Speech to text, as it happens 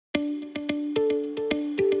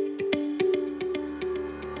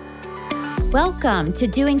Welcome to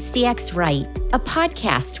Doing CX Right, a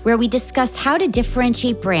podcast where we discuss how to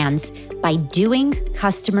differentiate brands by doing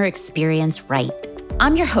customer experience right.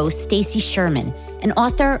 I'm your host, Stacy Sherman, an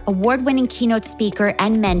author, award-winning keynote speaker,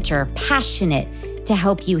 and mentor passionate to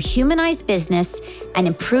help you humanize business and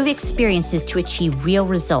improve experiences to achieve real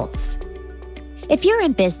results. If you're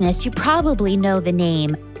in business, you probably know the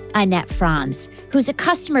name Annette Franz, who's a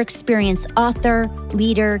customer experience author,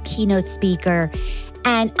 leader, keynote speaker,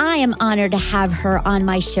 and I am honored to have her on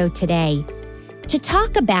my show today to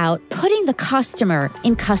talk about putting the customer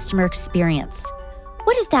in customer experience.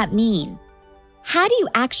 What does that mean? How do you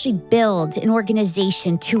actually build an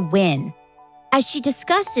organization to win? As she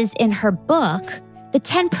discusses in her book, The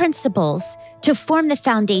 10 Principles to Form the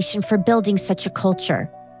Foundation for Building Such a Culture.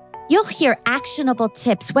 You'll hear actionable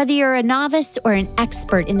tips. Whether you're a novice or an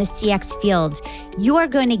expert in the CX field, you are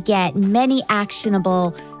going to get many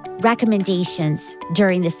actionable recommendations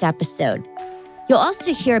during this episode. You'll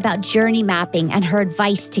also hear about journey mapping and her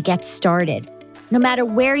advice to get started. No matter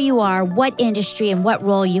where you are, what industry, and what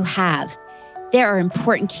role you have, there are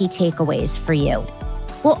important key takeaways for you.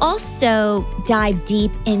 We'll also dive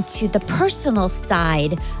deep into the personal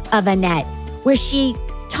side of Annette, where she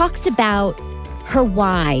talks about her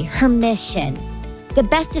why, her mission, the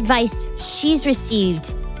best advice she's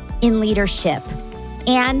received in leadership,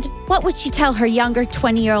 and what would she tell her younger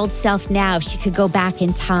 20-year-old self now if she could go back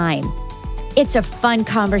in time. It's a fun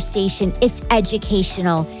conversation, it's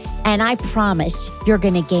educational, and I promise you're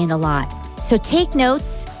going to gain a lot. So take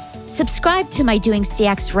notes, subscribe to my Doing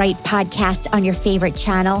CX Right podcast on your favorite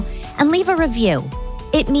channel, and leave a review.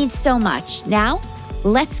 It means so much. Now,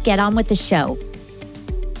 let's get on with the show.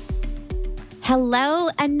 Hello,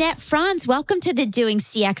 Annette Franz. Welcome to the Doing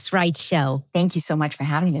CX Right show. Thank you so much for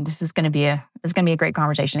having me. This is going to be a great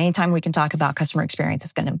conversation. Anytime we can talk about customer experience,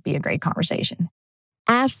 it's going to be a great conversation.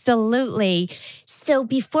 Absolutely. So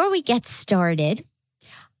before we get started,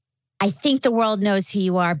 I think the world knows who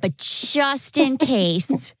you are, but just in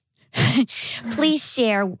case, please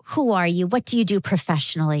share, who are you? What do you do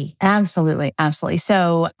professionally? Absolutely.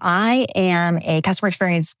 So I am a customer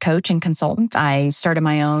experience coach and consultant. I started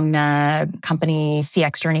my own company,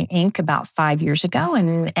 CX Journey Inc., about 5 years ago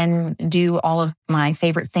and do all of my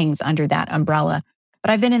favorite things under that umbrella.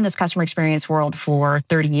 But I've been in this customer experience world for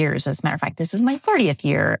 30 years. As a matter of fact, this is my 40th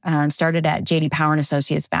year. Started at J.D. Power and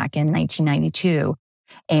Associates back in 1992.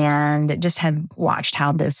 And just have watched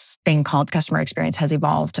how this thing called customer experience has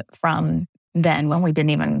evolved from then, when we didn't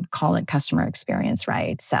even call it customer experience,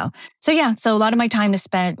 right? So a lot of my time is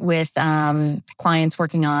spent with clients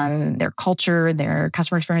working on their culture, their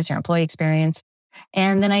customer experience, their employee experience.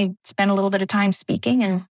 And then I spend a little bit of time speaking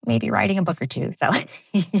and maybe writing a book or two. So,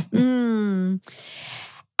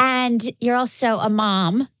 And you're also a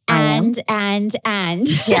mom. And.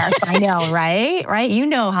 Yes, I know, right? You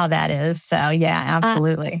know how that is. So yeah,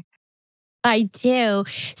 absolutely. I do.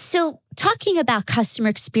 So talking about customer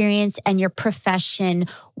experience and your profession,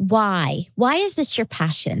 why? Why is this your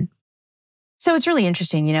passion? So it's really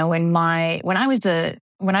interesting. You know, when I was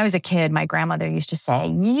a kid, my grandmother used to say,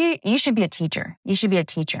 you should be a teacher. You should be a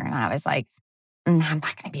teacher. And I was like, I'm not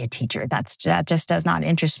going to be a teacher. That just does not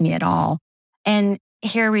interest me at all. And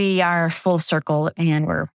here we are full circle and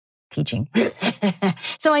we're teaching.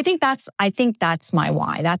 So I think that's my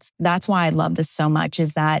why. That's why I love this so much,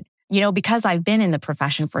 is that, you know, because I've been in the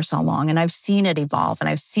profession for so long and I've seen it evolve and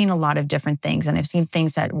I've seen a lot of different things and I've seen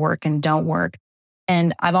things that work and don't work.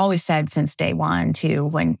 And I've always said since day one too,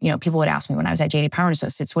 when, you know, people would ask me when I was at J.D. Power and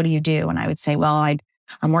Associates, what do you do? And I would say, well,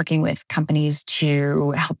 I'm working with companies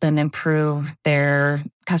to help them improve their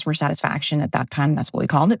customer satisfaction. At that time, that's what we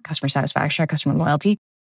called it, customer satisfaction or customer loyalty,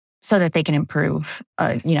 so that they can improve,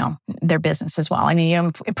 their business as well. I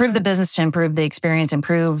mean, improve the business to improve the experience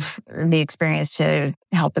to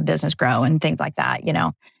help the business grow and things like that, you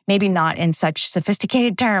know. Maybe not in such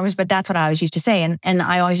sophisticated terms, but that's what I always used to say. And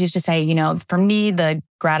I always used to say, you know, for me, the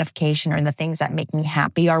gratification or the things that make me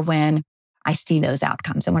happy are when I see those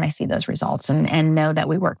outcomes and when I see those results and know that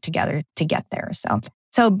we work together to get there.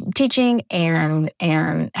 So teaching and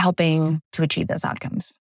helping to achieve those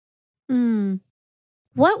outcomes.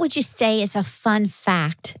 What would you say is a fun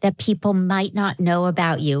fact that people might not know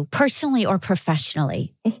about you, personally or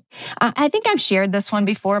professionally? I think I've shared this one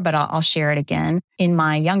before, but I'll share it again. In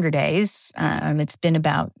my younger days, it's been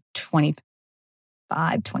about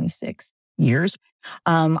 25, 26 years.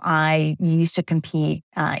 I used to compete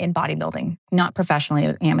in bodybuilding, not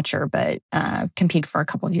professionally, amateur, but compete for a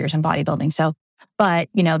couple of years in bodybuilding. But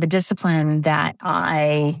you know, the discipline that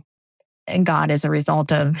I got as a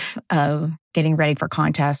result of getting ready for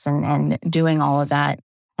contests and doing all of that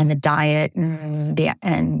the diet and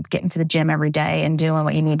getting to the gym every day and doing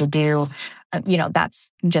what you need to do,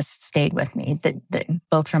 that's just stayed with me. That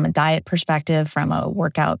both from a diet perspective, from a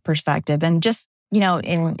workout perspective, and just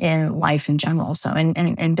in life in general. So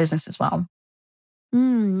in business as well.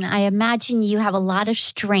 I imagine you have a lot of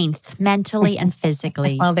strength mentally and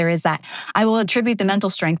physically. Well, there is that. I will attribute the mental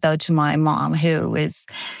strength, though, to my mom, who is,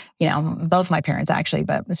 both my parents actually,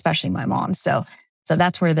 but especially my mom. So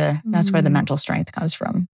that's where the mental strength comes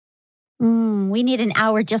from. We need an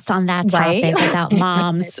hour just on that topic about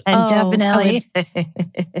moms. And definitely.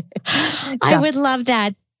 I would love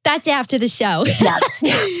that. That's after the show. Yeah.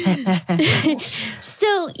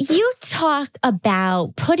 So you talk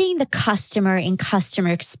about putting the customer in customer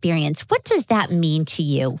experience. What does that mean to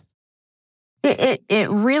you? It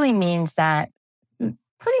really means that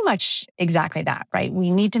pretty much exactly that, right?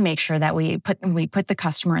 We need to make sure that we put the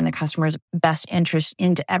customer and the customer's best interest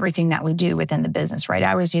into everything that we do within the business, right?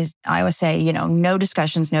 I always say, no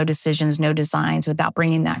discussions, no decisions, no designs without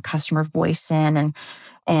bringing that customer voice in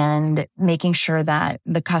and making sure that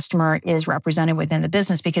the customer is represented within the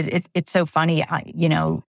business, because it's so funny.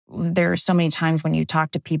 There are so many times when you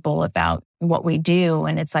talk to people about what we do,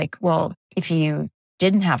 and it's like, well, if you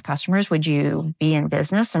didn't have customers, would you be in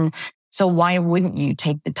business? And so why wouldn't you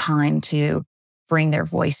take the time to bring their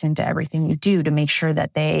voice into everything you do to make sure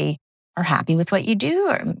that they are happy with what you do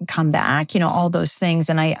or come back, all those things.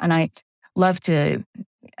 And I love to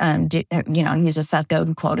use a Seth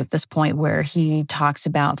Godin quote at this point where he talks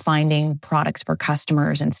about finding products for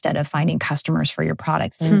customers instead of finding customers for your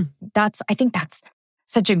products. And I think that's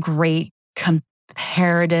such a great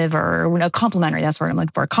comparative or complementary. That's what I'm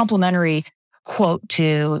looking for. A complementary quote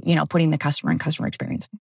to, putting the customer in customer experience.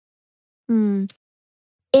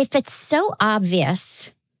 If it's so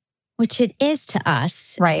obvious, which it is to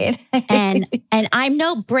us, right? and I'm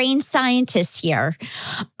no brain scientist here.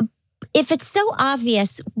 If it's so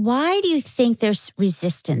obvious, why do you think there's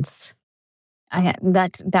resistance?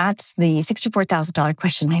 That's the $64,000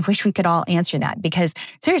 question. I wish we could all answer that, because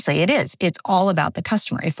seriously, it is. It's all about the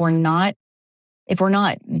customer. If we're not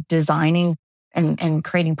designing and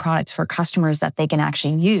creating products for customers that they can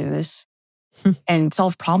actually use and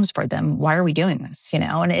solve problems for them, why are we doing this?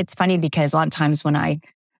 And it's funny because a lot of times when I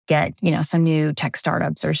get, some new tech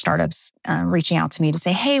startups or startups reaching out to me to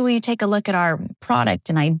say, hey, will you take a look at our product?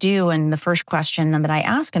 And I do. And the first question that I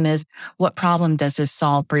ask them is, what problem does this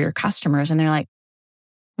solve for your customers? And they're like,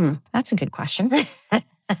 that's a good question. And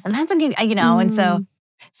that's a good, and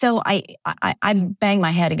so I bang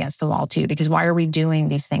my head against the wall too, because why are we doing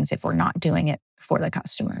these things if we're not doing it for the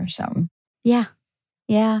customer? So, yeah.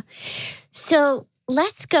 So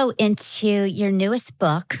let's go into your newest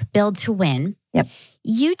book, Build to Win. Yep.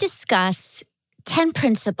 You discuss 10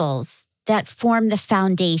 principles that form the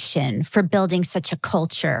foundation for building such a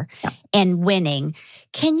culture and winning.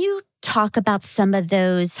 Can you talk about some of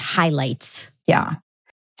those highlights? Yeah.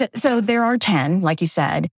 So there are 10, like you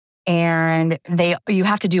said, and you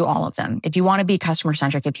have to do all of them. If you want to be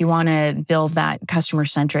customer-centric, if you want to build that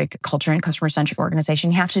customer-centric culture and customer-centric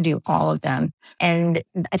organization, you have to do all of them. And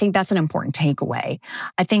I think that's an important takeaway.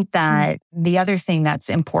 I think that the other thing that's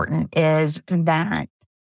important is that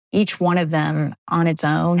each one of them on its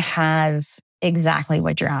own has exactly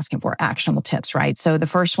what you're asking for, actionable tips, right? So the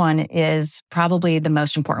first one is probably the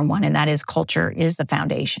most important one, and that is culture is the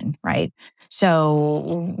foundation, right?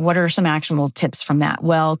 So what are some actionable tips from that?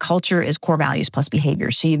 Well, culture is core values plus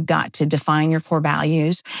behavior. So you've got to define your core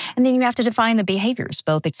values, and then you have to define the behaviors,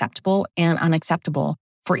 both acceptable and unacceptable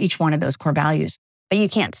for each one of those core values. But you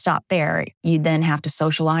can't stop there. You then have to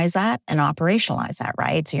socialize that and operationalize that,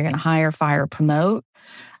 right? So you're going to hire, fire, promote.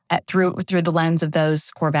 Through the lens of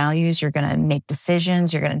those core values, you're going to make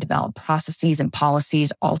decisions, you're going to develop processes and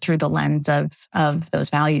policies all through the lens of those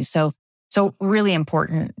values. So really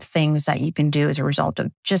important things that you can do as a result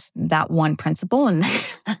of just that one principle. And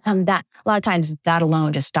that a lot of times that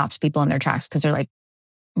alone just stops people in their tracks because they're like,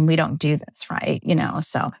 we don't do this, right?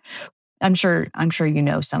 So I'm sure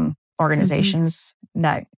some organizations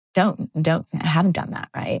that haven't done that,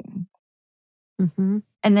 right? Mm-hmm.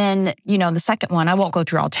 And then, the second one, I won't go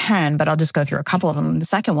through all 10, but I'll just go through a couple of them. The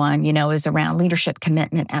second one, is around leadership,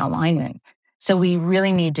 commitment, and alignment. So we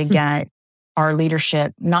really need to get our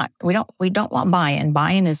leadership, we don't want buy-in.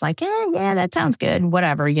 Buy-in is like, yeah, that sounds good,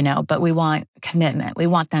 whatever, but we want commitment. We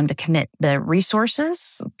want them to commit the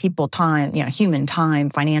resources, people, time, human time,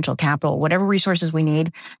 financial capital, whatever resources we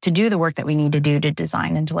need to do the work that we need to do to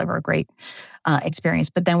design and deliver a great experience.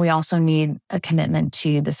 But then we also need a commitment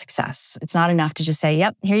to the success. It's not enough to just say,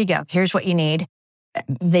 yep, here you go. Here's what you need.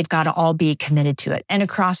 they've got to all be committed to it and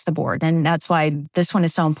across the board. And that's why this one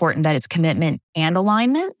is so important, that it's commitment and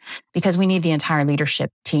alignment, because we need the entire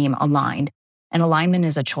leadership team aligned. And alignment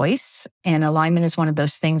is a choice. And alignment is one of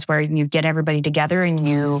those things where you get everybody together and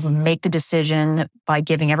you make the decision by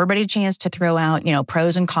giving everybody a chance to throw out,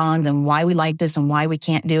 pros and cons and why we like this and why we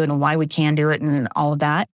can't do it and why we can do it and all of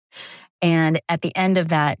that. And at the end of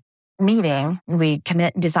that meeting, we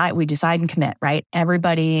decide and commit, right?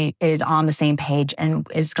 Everybody is on the same page and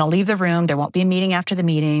is going to leave the room. There won't be a meeting after the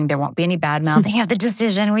meeting. There won't be any bad mouthing of the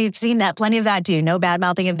decision. We've seen that, plenty of that too. No bad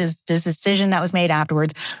mouthing of this decision that was made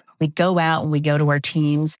afterwards. We go out and we go to our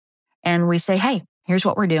teams and we say, hey, here's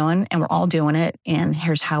what we're doing and we're all doing it. And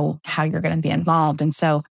here's how you're going to be involved. And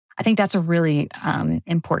so I think that's a really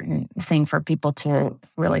important thing for people to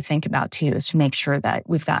really think about too, is to make sure that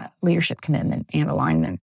we've got leadership commitment and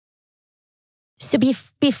alignment. So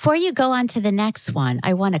before you go on to the next one,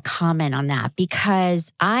 I want to comment on that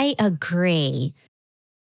because I agree.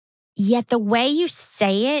 Yet the way you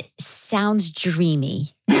say it sounds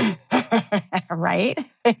dreamy. Right?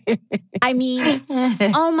 I mean,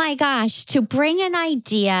 oh my gosh, to bring an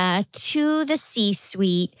idea to the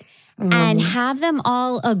C-suite and have them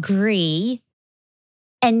all agree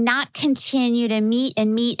and not continue to meet.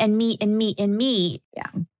 Yeah.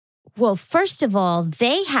 Well, first of all,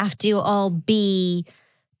 they have to all be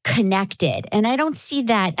connected. And I don't see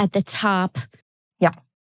that at the top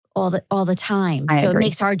all the time. I agree. It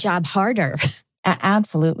makes our job harder.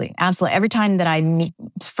 Absolutely. Absolutely. Every time that I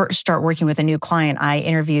first start working with a new client, I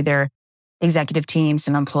interview their executive team,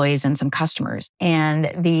 some employees, and some customers.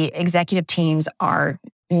 And the executive teams are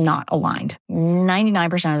not aligned.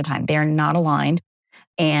 99% of the time, they're not aligned.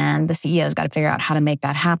 And the CEO's got to figure out how to make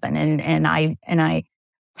that happen. And I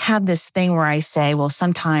have this thing where I say, well,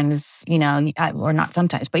 sometimes, or not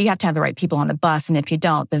sometimes, but you have to have the right people on the bus. And if you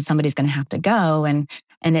don't, then somebody's going to have to go. And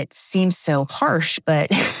it seems so harsh,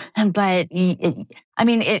 but in the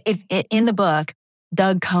book,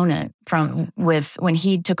 Doug Conant when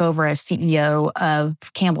he took over as CEO of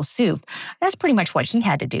Campbell Soup, that's pretty much what he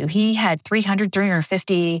had to do. He had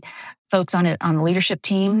 350 folks on the leadership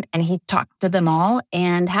team, and he talked to them all,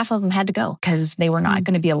 and half of them had to go because they were not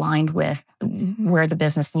going to be aligned with where the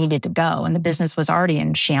business needed to go. And the business was already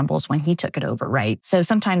in shambles when he took it over, right? So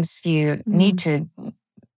sometimes you need to,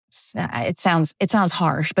 it sounds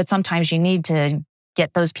harsh, but sometimes you need to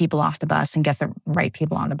get those people off the bus and get the right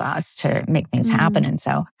people on the bus to make things happen. And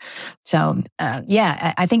so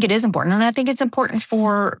I think it is important. And I think it's important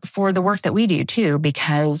for the work that we do too,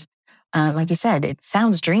 because like you said, it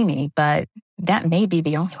sounds dreamy, but that may be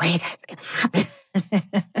the only way that can happen.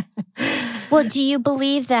 Well, do you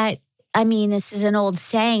believe that, this is an old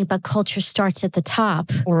saying, but culture starts at the top.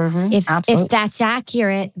 Mm-hmm. If that's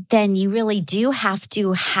accurate, then you really do have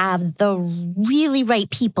to have the really right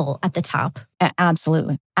people at the top.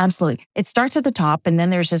 Absolutely. Absolutely. It starts at the top, and then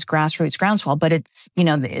there's this grassroots groundswell. But it's,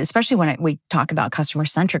 especially when we talk about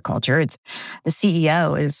customer-centric culture, it's the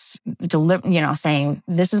CEO is saying,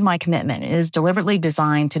 this is my commitment. It is deliberately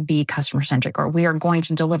designed to be customer-centric, or we are going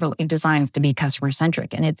to deliberately design to be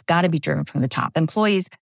customer-centric. And it's got to be driven from the top.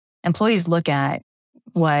 Employees look at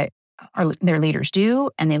what their leaders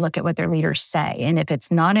do, and they look at what their leaders say. And if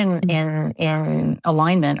it's not in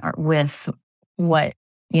alignment with what,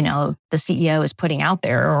 the CEO is putting out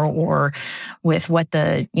there or with what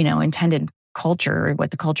the, intended culture, or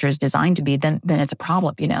what the culture is designed to be, then it's a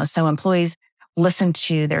problem, So employees listen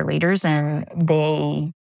to their leaders and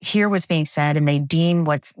they hear what's being said and they deem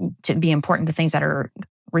what's to be important, the things that are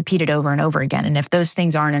repeated over and over again. And if those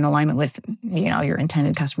things aren't in alignment with, your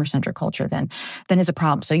intended customer-centric culture, then it's a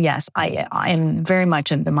problem. So yes, I am very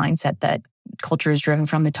much in the mindset that culture is driven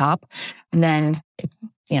from the top. And then,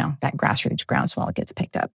 that grassroots groundswell gets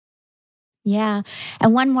picked up. Yeah.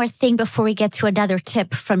 And one more thing before we get to another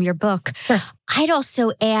tip from your book. Sure. I'd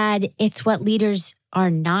also add, it's what leaders are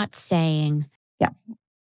not saying. Yeah.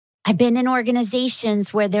 I've been in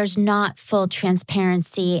organizations where there's not full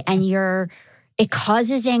transparency and it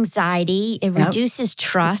causes anxiety. It reduces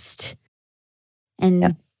trust.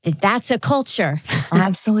 And that's a culture.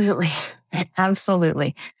 Absolutely.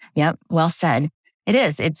 Absolutely. Yep. Well said. It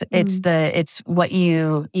is. It's what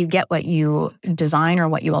you get, what you design or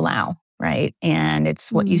what you allow, right? And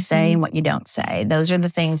it's what you say and what you don't say. Those are the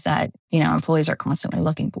things that, employees are constantly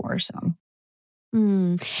looking for. So.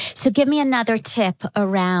 So give me another tip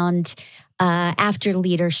around after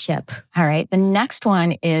leadership. All right. The next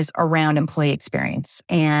one is around employee experience,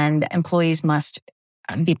 and employees must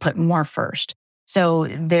be put more first. So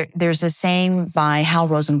there's a saying by Hal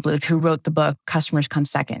Rosenbluth, who wrote the book, Customers Come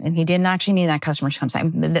Second. And he didn't actually mean that customers come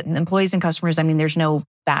second. The employees and customers, there's no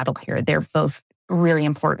battle here. They're both really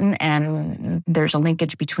important. And there's a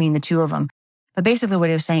linkage between the two of them. But basically what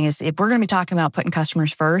he was saying is if we're going to be talking about putting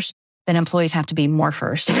customers first, then employees have to be more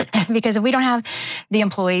first. Because if we don't have the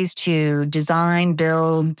employees to design,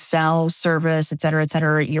 build, sell, service, et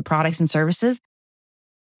cetera, your products and services,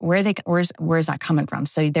 where's that coming from?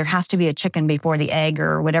 So there has to be a chicken before the egg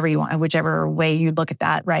or whatever you want, whichever way you look at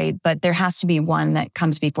that, right? But there has to be one that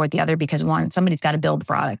comes before the other because somebody's got to build the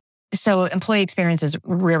product. So employee experience is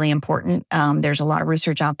really important. There's a lot of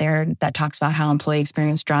research out there that talks about how employee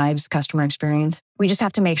experience drives customer experience. We just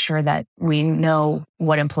have to make sure that we know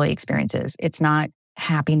what employee experience is. It's not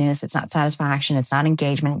happiness. It's not satisfaction. It's not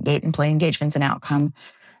engagement. Employee engagement's an outcome.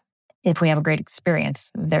 If we have a great experience,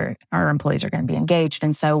 our employees are going to be engaged.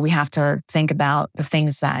 And so we have to think about the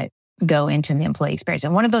things that go into the employee experience.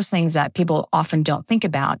 And one of those things that people often don't think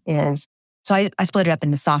about is, so I split it up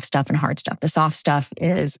into soft stuff and hard stuff. The soft stuff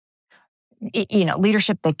is,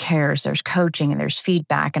 leadership that cares. There's coaching and there's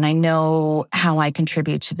feedback. And I know how I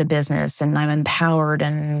contribute to the business and I'm empowered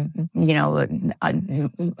and, well-being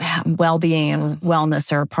and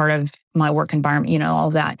wellness are part of my work environment, all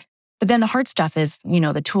that. But then the hard stuff is,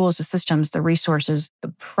 the tools, the systems, the resources,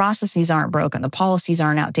 the processes aren't broken, the policies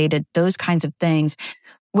aren't outdated, those kinds of things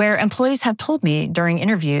where employees have told me during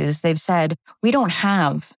interviews, they've said, we don't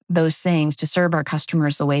have those things to serve our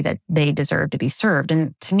customers the way that they deserve to be served.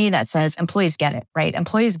 And to me, that says employees get it, right?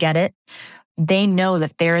 Employees get it. They know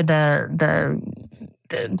that they're the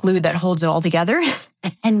glue that holds it all together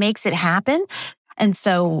and makes it happen. And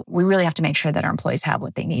so we really have to make sure that our employees have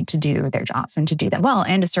what they need to do their jobs and to do that well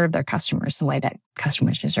and to serve their customers the way that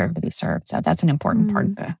customers deserve to be served. So that's an important part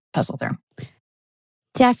of the puzzle there.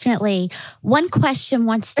 Definitely. One question,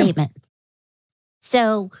 one statement.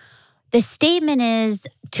 So the statement is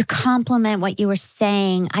to complement what you were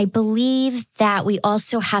saying. I believe that we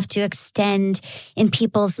also have to extend in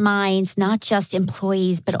people's minds, not just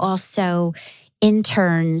employees, but also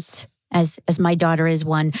interns, as my daughter is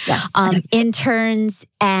one, yes. Interns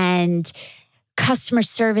and customer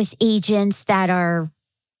service agents that are,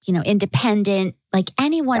 independent, like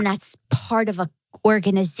anyone that's part of an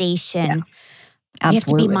organization. Yeah. Absolutely.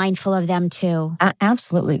 You have to be mindful of them too.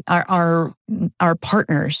 Absolutely. Our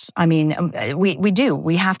partners, we do.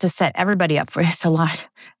 We have to set everybody up for, it's a lot,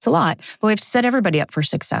 but we have to set everybody up for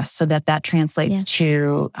success so that translates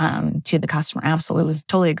to the customer. Absolutely.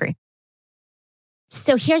 Totally agree.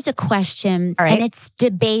 So here's a question, and it's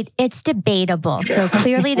debatable. So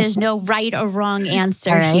clearly there's no right or wrong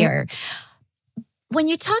answer here. When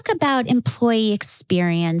you talk about employee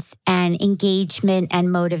experience and engagement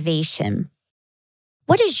and motivation,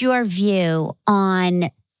 what is your view on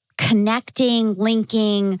connecting,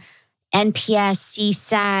 linking NPS,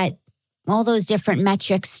 CSAT, all those different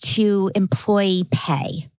metrics to employee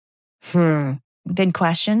pay? Good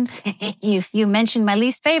question. You mentioned my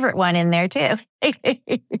least favorite one in there too.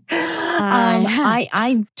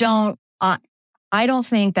 I don't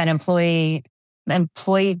think that employee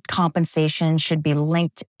compensation should be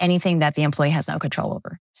linked to anything that the employee has no control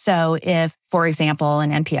over. So if, for example,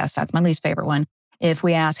 an NPS, that's my least favorite one. If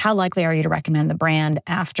we ask, how likely are you to recommend the brand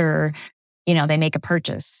after, they make a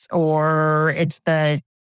purchase, or it's the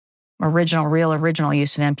original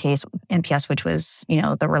use of NPS, which was,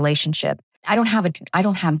 the relationship. I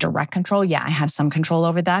don't have direct control. Yeah, I have some control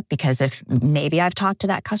over that because if maybe I've talked to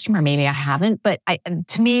that customer, maybe I haven't. But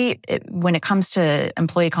to me, when it comes to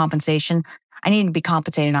employee compensation, I need to be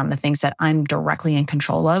compensated on the things that I'm directly in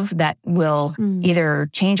control of that will either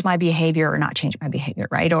change my behavior or not change my behavior,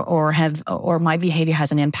 right? Or my behavior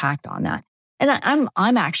has an impact on that. And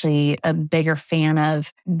I'm actually a bigger fan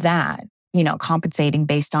of that, compensating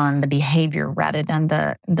based on the behavior rather than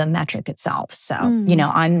the metric itself. So,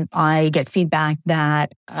 I get feedback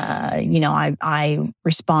that, I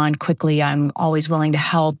respond quickly. I'm always willing to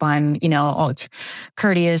help. I'm,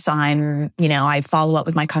 courteous. I follow up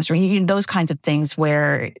with my customer, those kinds of things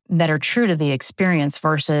that are true to the experience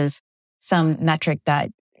versus some metric that,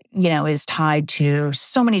 is tied to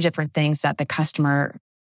so many different things that the customer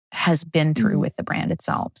has been through with the brand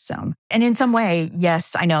itself. So, and in some way,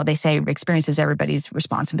 yes, I know they say experience is everybody's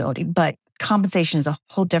responsibility, but compensation is a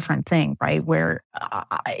whole different thing, right? Where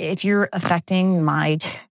if you're affecting my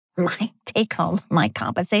take home, my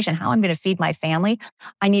compensation, how I'm going to feed my family,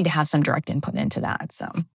 I need to have some direct input into that.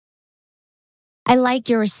 So I like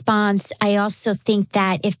your response. I also think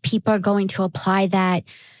that if people are going to apply that,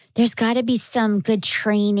 there's got to be some good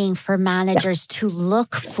training for managers to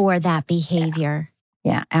look for that behavior.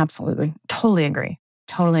 Yeah, absolutely. Totally agree.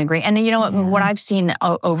 And what I've seen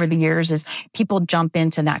over the years is people jump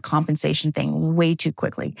into that compensation thing way too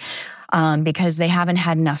quickly because they haven't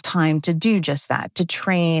had enough time to do just that, to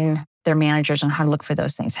train their managers on how to look for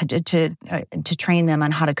those things, to train them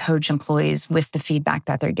on how to coach employees with the feedback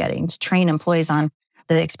that they're getting, to train employees on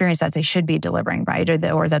the experience that they should be delivering, right?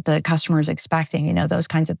 Or that the customer is expecting, those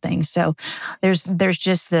kinds of things. So there's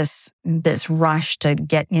just this rush to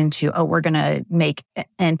get into, we're going to make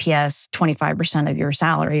NPS 25% of your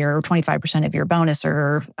salary or 25% of your bonus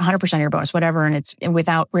or 100% of your bonus, whatever. And it's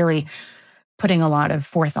without really putting a lot of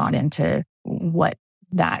forethought into what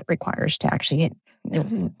that requires to actually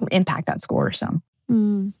impact that score. So.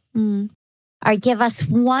 Mm-hmm. All right, give us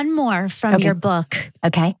one more from your book.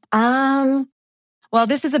 Okay. Well,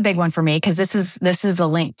 this is a big one for me because this is a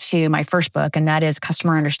link to my first book, and that is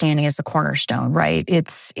Customer Understanding is the Cornerstone, right?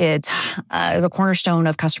 It's the cornerstone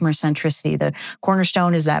of customer centricity. The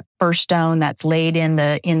cornerstone is that first stone that's laid in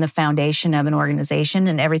the foundation of an organization,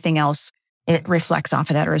 and everything else, it reflects off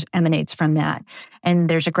of that or emanates from that. And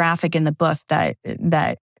there's a graphic in the book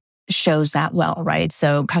that shows that well, right?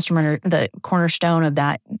 So the cornerstone of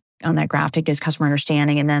that on that graphic is customer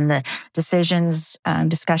understanding. And then the decisions,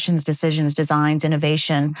 discussions, decisions, designs,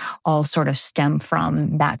 innovation, all sort of stem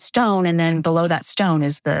from that stone. And then below that stone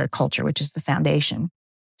is the culture, which is the foundation.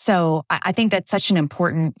 So I think that's such an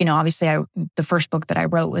important, obviously the first book that I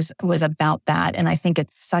wrote was about that. And I think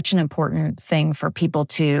it's such an important thing for people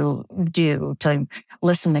to do, to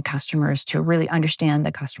listen to customers, to really understand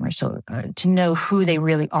the customers, to know who they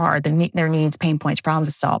really are, their needs, pain points, problems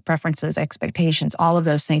to solve, preferences, expectations, all of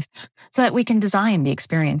those things, so that we can design the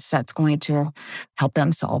experience that's going to help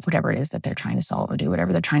them solve whatever it is that they're trying to solve or do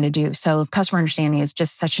whatever they're trying to do. So customer understanding is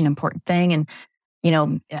just such an important thing. And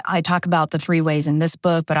I talk about the 3 ways in this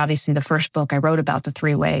book, but obviously the first book I wrote about the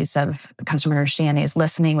 3 ways of customer understanding is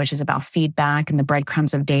listening, which is about feedback and the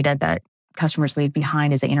breadcrumbs of data that customers leave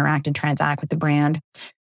behind as they interact and transact with the brand.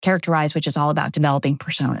 Characterize, which is all about developing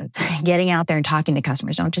personas, getting out there and talking to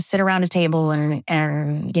customers. Don't just sit around a table and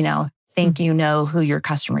think you know who your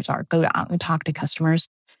customers are. Go out and talk to customers.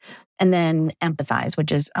 And then empathize,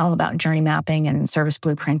 which is all about journey mapping and service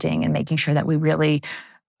blueprinting and making sure that we really,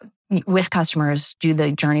 with customers, do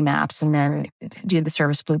the journey maps and then do the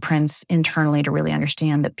service blueprints internally to really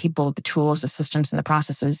understand the people, the tools, the systems, and the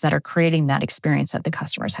processes that are creating that experience that the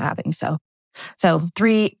customer is having. So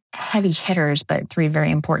 3 heavy hitters, but 3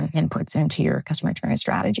 very important inputs into your customer experience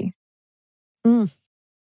strategy.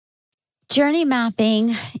 Journey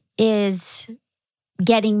mapping is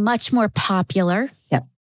getting much more popular. Yep.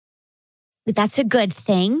 That's a good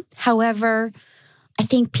thing. However, I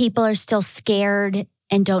think people are still scared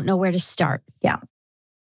and don't know where to start. Yeah.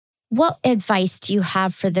 What advice do you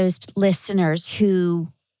have for those listeners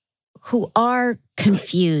who are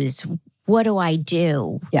confused? What do I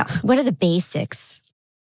do? Yeah. What are the basics?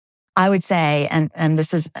 I would say, and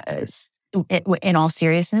this is in all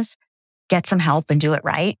seriousness, get some help and do it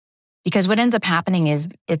right. Because what ends up happening is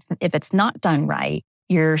if it's not done right,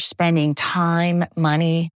 you're spending time,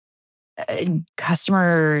 money,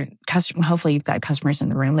 customer. Hopefully you've got customers in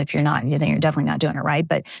the room. If you're not, then you're definitely not doing it right.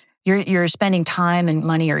 But you're spending time and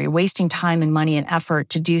money, or you're wasting time and money and effort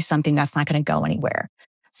to do something that's not going to go anywhere.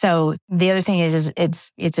 So the other thing is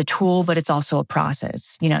it's a tool, but it's also a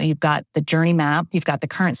process. You've got the journey map, you've got the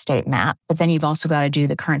current state map, but then you've also got to do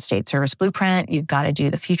the current state service blueprint. You've got to do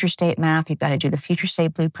the future state map. You've got to do the future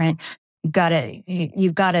state blueprint. You've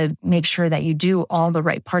got to make sure that you do all the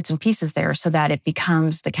right parts and pieces there so that it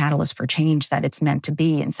becomes the catalyst for change that it's meant to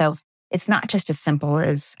be. And so it's not just as simple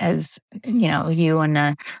as you and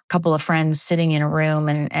a couple of friends sitting in a room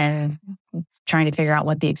and trying to figure out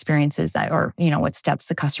what the experience is what steps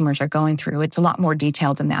the customers are going through. It's a lot more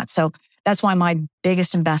detailed than that. So that's why my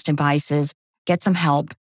biggest and best advice is get some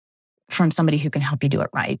help from somebody who can help you do it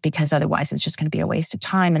right, because otherwise it's just going to be a waste of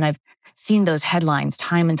time. And I've seen those headlines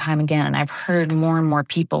time and time again. And I've heard more and more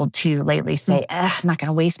people too lately say, I'm not going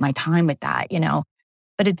to waste my time with that,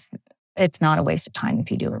 but it's not a waste of time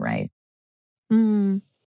if you do it right.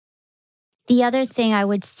 The other thing I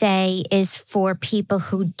would say is for people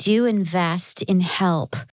who do invest in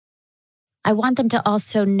help, I want them to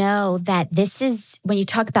also know that this is, when you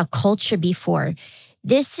talk about culture before,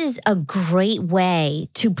 this is a great way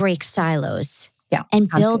to break silos. Yeah, and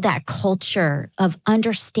build absolutely. that culture of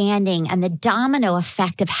understanding and the domino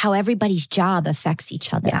effect of how everybody's job affects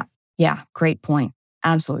each other. Yeah. Great point.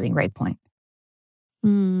 Absolutely great point.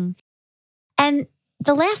 And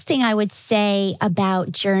the last thing I would say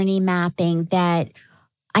about journey mapping that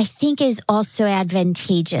I think is also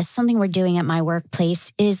advantageous, something we're doing at my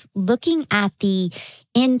workplace, is looking at the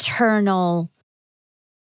internal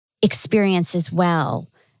experience as well.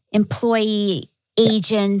 Employee,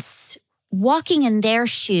 agents, walking in their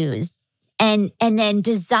shoes and then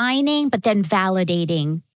designing, but then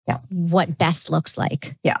validating what best looks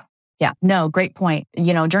like. Yeah. No, great point.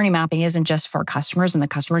 Journey mapping isn't just for customers and the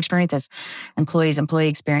customer experience. It's employees, employee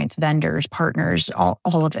experience, vendors, partners, all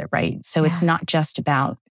of it, right? So it's not just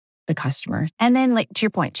about the customer. And then like to your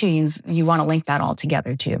point too, you want to link that all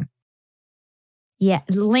together too. Yeah.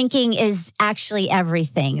 Linking is actually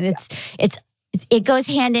everything. It goes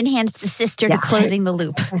hand in hand. It's the sister to closing the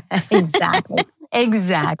loop.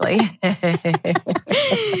 Exactly.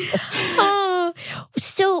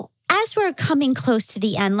 So as we're coming close to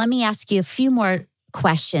the end, let me ask you a few more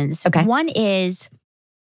questions. Okay. One is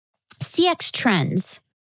CX trends.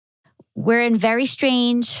 We're in very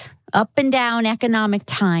strange up and down economic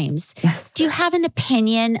times. Yes. Do you have an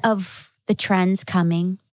opinion of the trends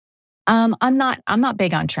coming? I'm not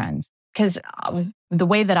big on trends because the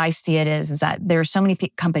way that I see it is that there are so many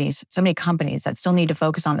companies that still need to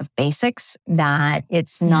focus on the basics that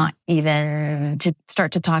it's not even to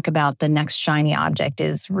start to talk about the next shiny object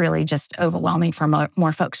is really just overwhelming for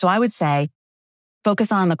more folks. So I would say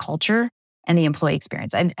focus on the culture and the employee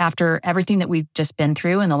experience. And after everything that we've just been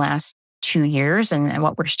through in the last 2 years and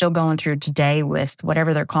what we're still going through today with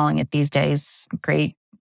whatever they're calling it these days, great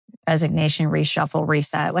resignation, reshuffle,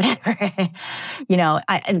 reset, whatever.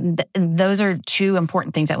 Those are two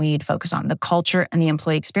important things that we need to focus on, the culture and the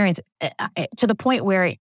employee experience, to the point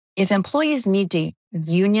where if employees need to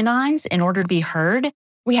unionize in order to be heard,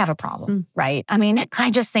 we have a problem, right? I mean,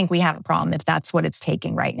 I just think we have a problem if that's what it's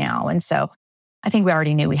taking right now. And so I think we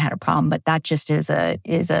already knew we had a problem, but that just is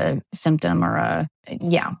a symptom or a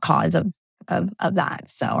cause of that.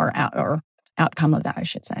 So, or outcome of that, I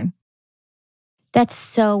should say. That's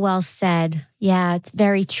so well said. Yeah, it's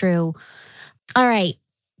very true. All right.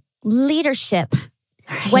 Leadership.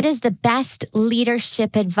 What is the best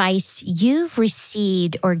leadership advice you've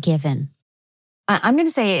received or given? I'm going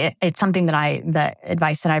to say it's something the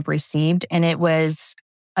advice that I've received. And it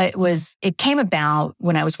came about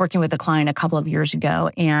when I was working with a client a couple of years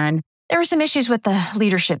ago. And there were some issues with the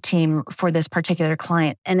leadership team for this particular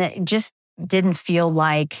client. And it just didn't feel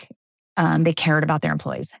like they cared about their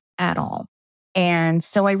employees at all. And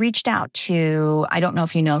so I reached out to, I don't know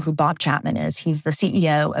if you know who Bob Chapman is. He's the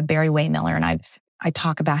CEO of Berry-Waymiller. And I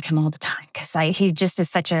talk about him all the time because he just is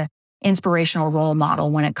such an inspirational role model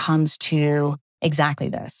when it comes to exactly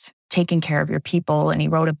this, taking care of your people. And he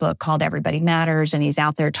wrote a book called Everybody Matters. And he's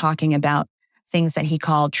out there talking about things that he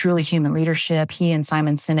called truly human leadership. He and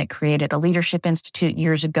Simon Sinek created a leadership institute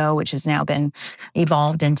years ago, which has now been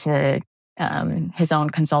evolved into his own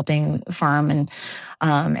consulting firm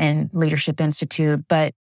and leadership institute.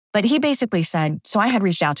 But he basically said, so I had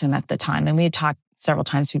reached out to him at the time and we had talked several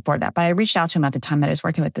times before that, but I reached out to him at the time that I was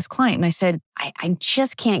working with this client. And I said, I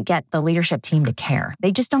just can't get the leadership team to care.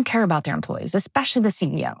 They just don't care about their employees, especially the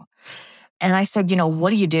CEO. And I said, what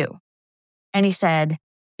do you do? And he said,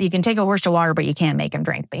 you can take a horse to water, but you can't make him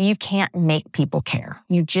drink. But you can't make people care.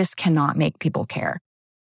 You just cannot make people care.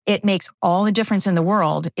 It makes all the difference in the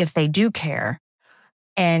world if they do care.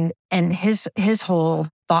 And his whole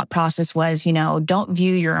thought process was, don't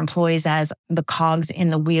view your employees as the cogs in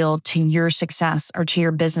the wheel to your success or to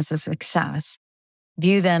your business's success.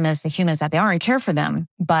 View them as the humans that they are and care for them.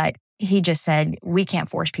 But he just said, we can't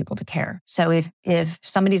force people to care. So if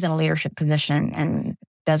somebody's in a leadership position and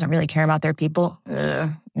doesn't really care about their people,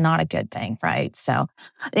 not a good thing, right? So,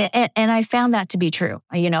 and I found that to be true.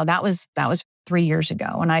 That was 3 years ago.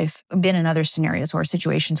 And I've been in other scenarios or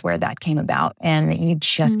situations where that came about and you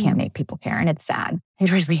just can't make people care. And it's sad.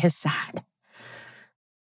 It really is sad.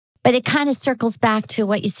 But it kind of circles back to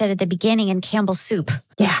what you said at the beginning in Campbell's Soup.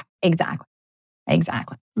 Yeah, exactly.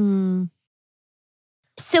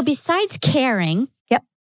 So besides caring,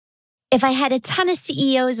 if I had a ton of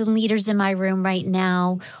CEOs and leaders in my room right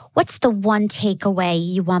now, what's the one takeaway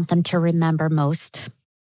you want them to remember most?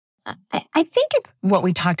 I think it's what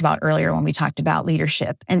we talked about earlier when we talked about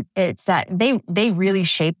leadership. And it's that they really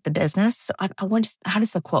shape the business. So how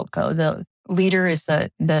does the quote go? The leader is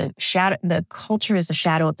the shadow, the culture is the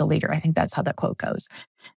shadow of the leader. I think that's how that quote goes.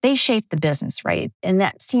 They shape the business, right? And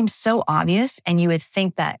that seems so obvious. And you would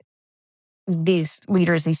think that these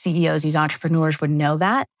leaders, these CEOs, these entrepreneurs would know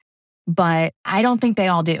that. But I don't think they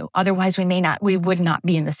all do. Otherwise, we would not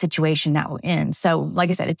be in the situation that we're in. So like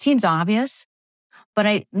I said, it seems obvious, but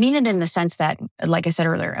I mean it in the sense that, like I said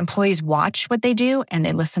earlier, employees watch what they do and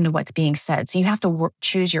they listen to what's being said. So you have to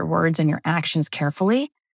choose your words and your actions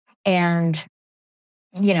carefully and,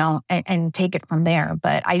 and take it from there.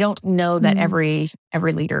 But I don't know that every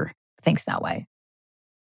leader thinks that way.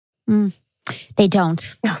 They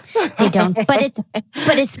don't. They don't. But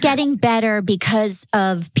it's getting better because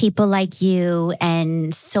of people like you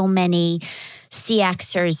and so many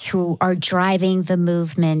CXers who are driving the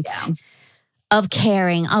movement of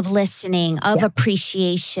caring, of listening, of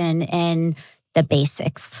appreciation, and the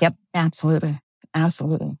basics. Yep, absolutely.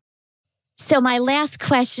 Absolutely. So my last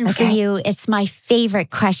question for you, it's my favorite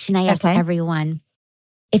question I ask everyone.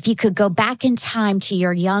 If you could go back in time to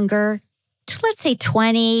your younger, let's say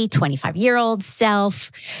 20, 25-year-old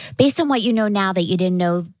self, based on what you know now that you didn't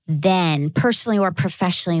know then, personally or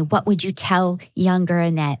professionally, what would you tell younger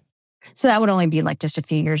Annette? So that would only be like just a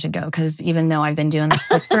few years ago, because even though I've been doing this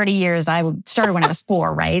for 30 years, I started when I was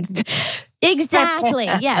 4, right? Exactly.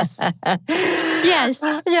 Yes. Yes.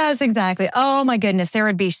 Yes, exactly. Oh my goodness. There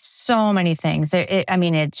would be so many things.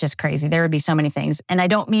 It's just crazy. There would be so many things. And I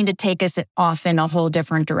don't mean to take us off in a whole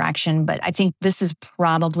different direction, but I think this is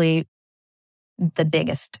probably the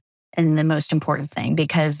biggest and the most important thing,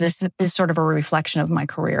 because this is sort of a reflection of my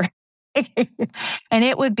career. And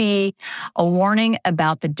it would be a warning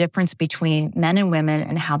about the difference between men and women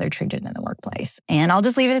and how they're treated in the workplace. And I'll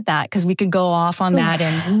just leave it at that, because we could go off on that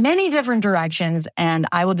in many different directions. And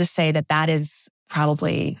I will just say that that is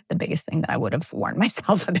probably the biggest thing that I would have warned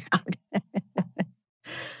myself about.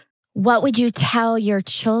 What would you tell your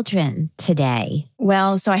children today?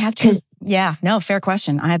 Well, so I have two. Fair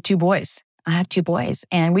question. I have 2 boys.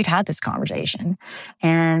 And we've had this conversation,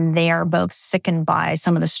 and they are both sickened by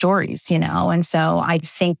some of the stories, and so I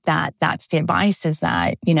think that that's the advice, is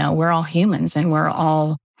that, we're all humans and we're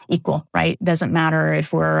all equal, right? Doesn't matter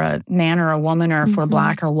if we're a man or a woman, or if we're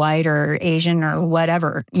Black or white or Asian or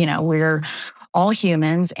whatever, we're all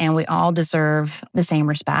humans, and we all deserve the same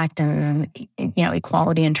respect and,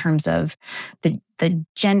 equality in terms of the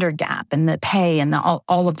gender gap and the pay and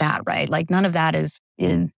all of that, right? Like none of that is,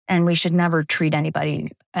 and we should never treat anybody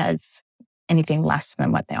as anything less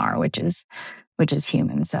than what they are, which is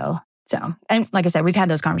human. So, and like I said, we've had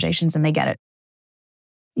those conversations and they get it.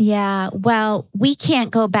 Yeah, well, we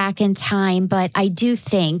can't go back in time, but I do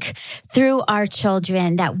think through our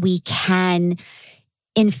children that we can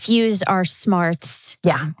infuse our smarts.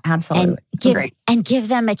 Yeah, absolutely. And give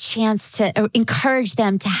them a chance to encourage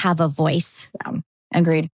them to have a voice. Yeah,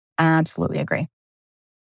 agreed. I absolutely agree.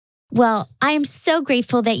 Well, I'm so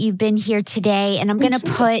grateful that you've been here today, and I'm going to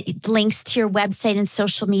put links to your website and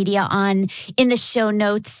social media in the show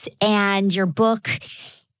notes, and your book.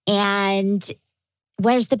 And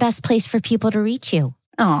where's the best place for people to reach you?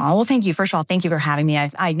 Oh, well, thank you. First of all, thank you for having me.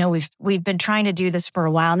 I know we've been trying to do this for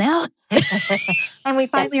a while now, and we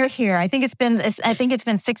finally are here. I think it's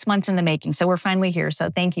been 6 months in the making, so we're finally here. So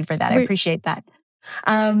thank you for that. I appreciate that.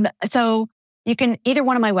 So you can either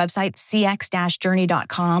one of my websites,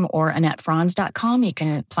 cx-journey.com or AnnetteFranz.com. You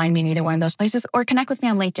can find me in either one of those places, or connect with me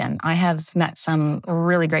on LinkedIn. I have met some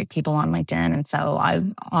really great people on LinkedIn, and so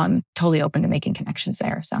I'm totally open to making connections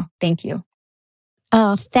there. So thank you.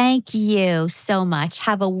 Oh, thank you so much.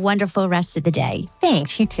 Have a wonderful rest of the day.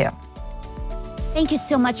 Thanks. You too. Thank you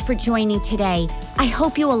so much for joining today. I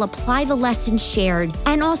hope you will apply the lessons shared,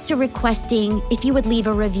 and also requesting if you would leave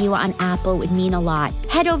a review on Apple would mean a lot.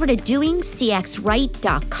 Head over to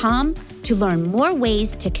doingcxright.com to learn more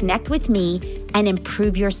ways to connect with me and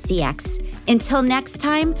improve your CX. Until next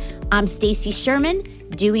time, I'm Stacy Sherman,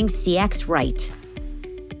 Doing CX Right.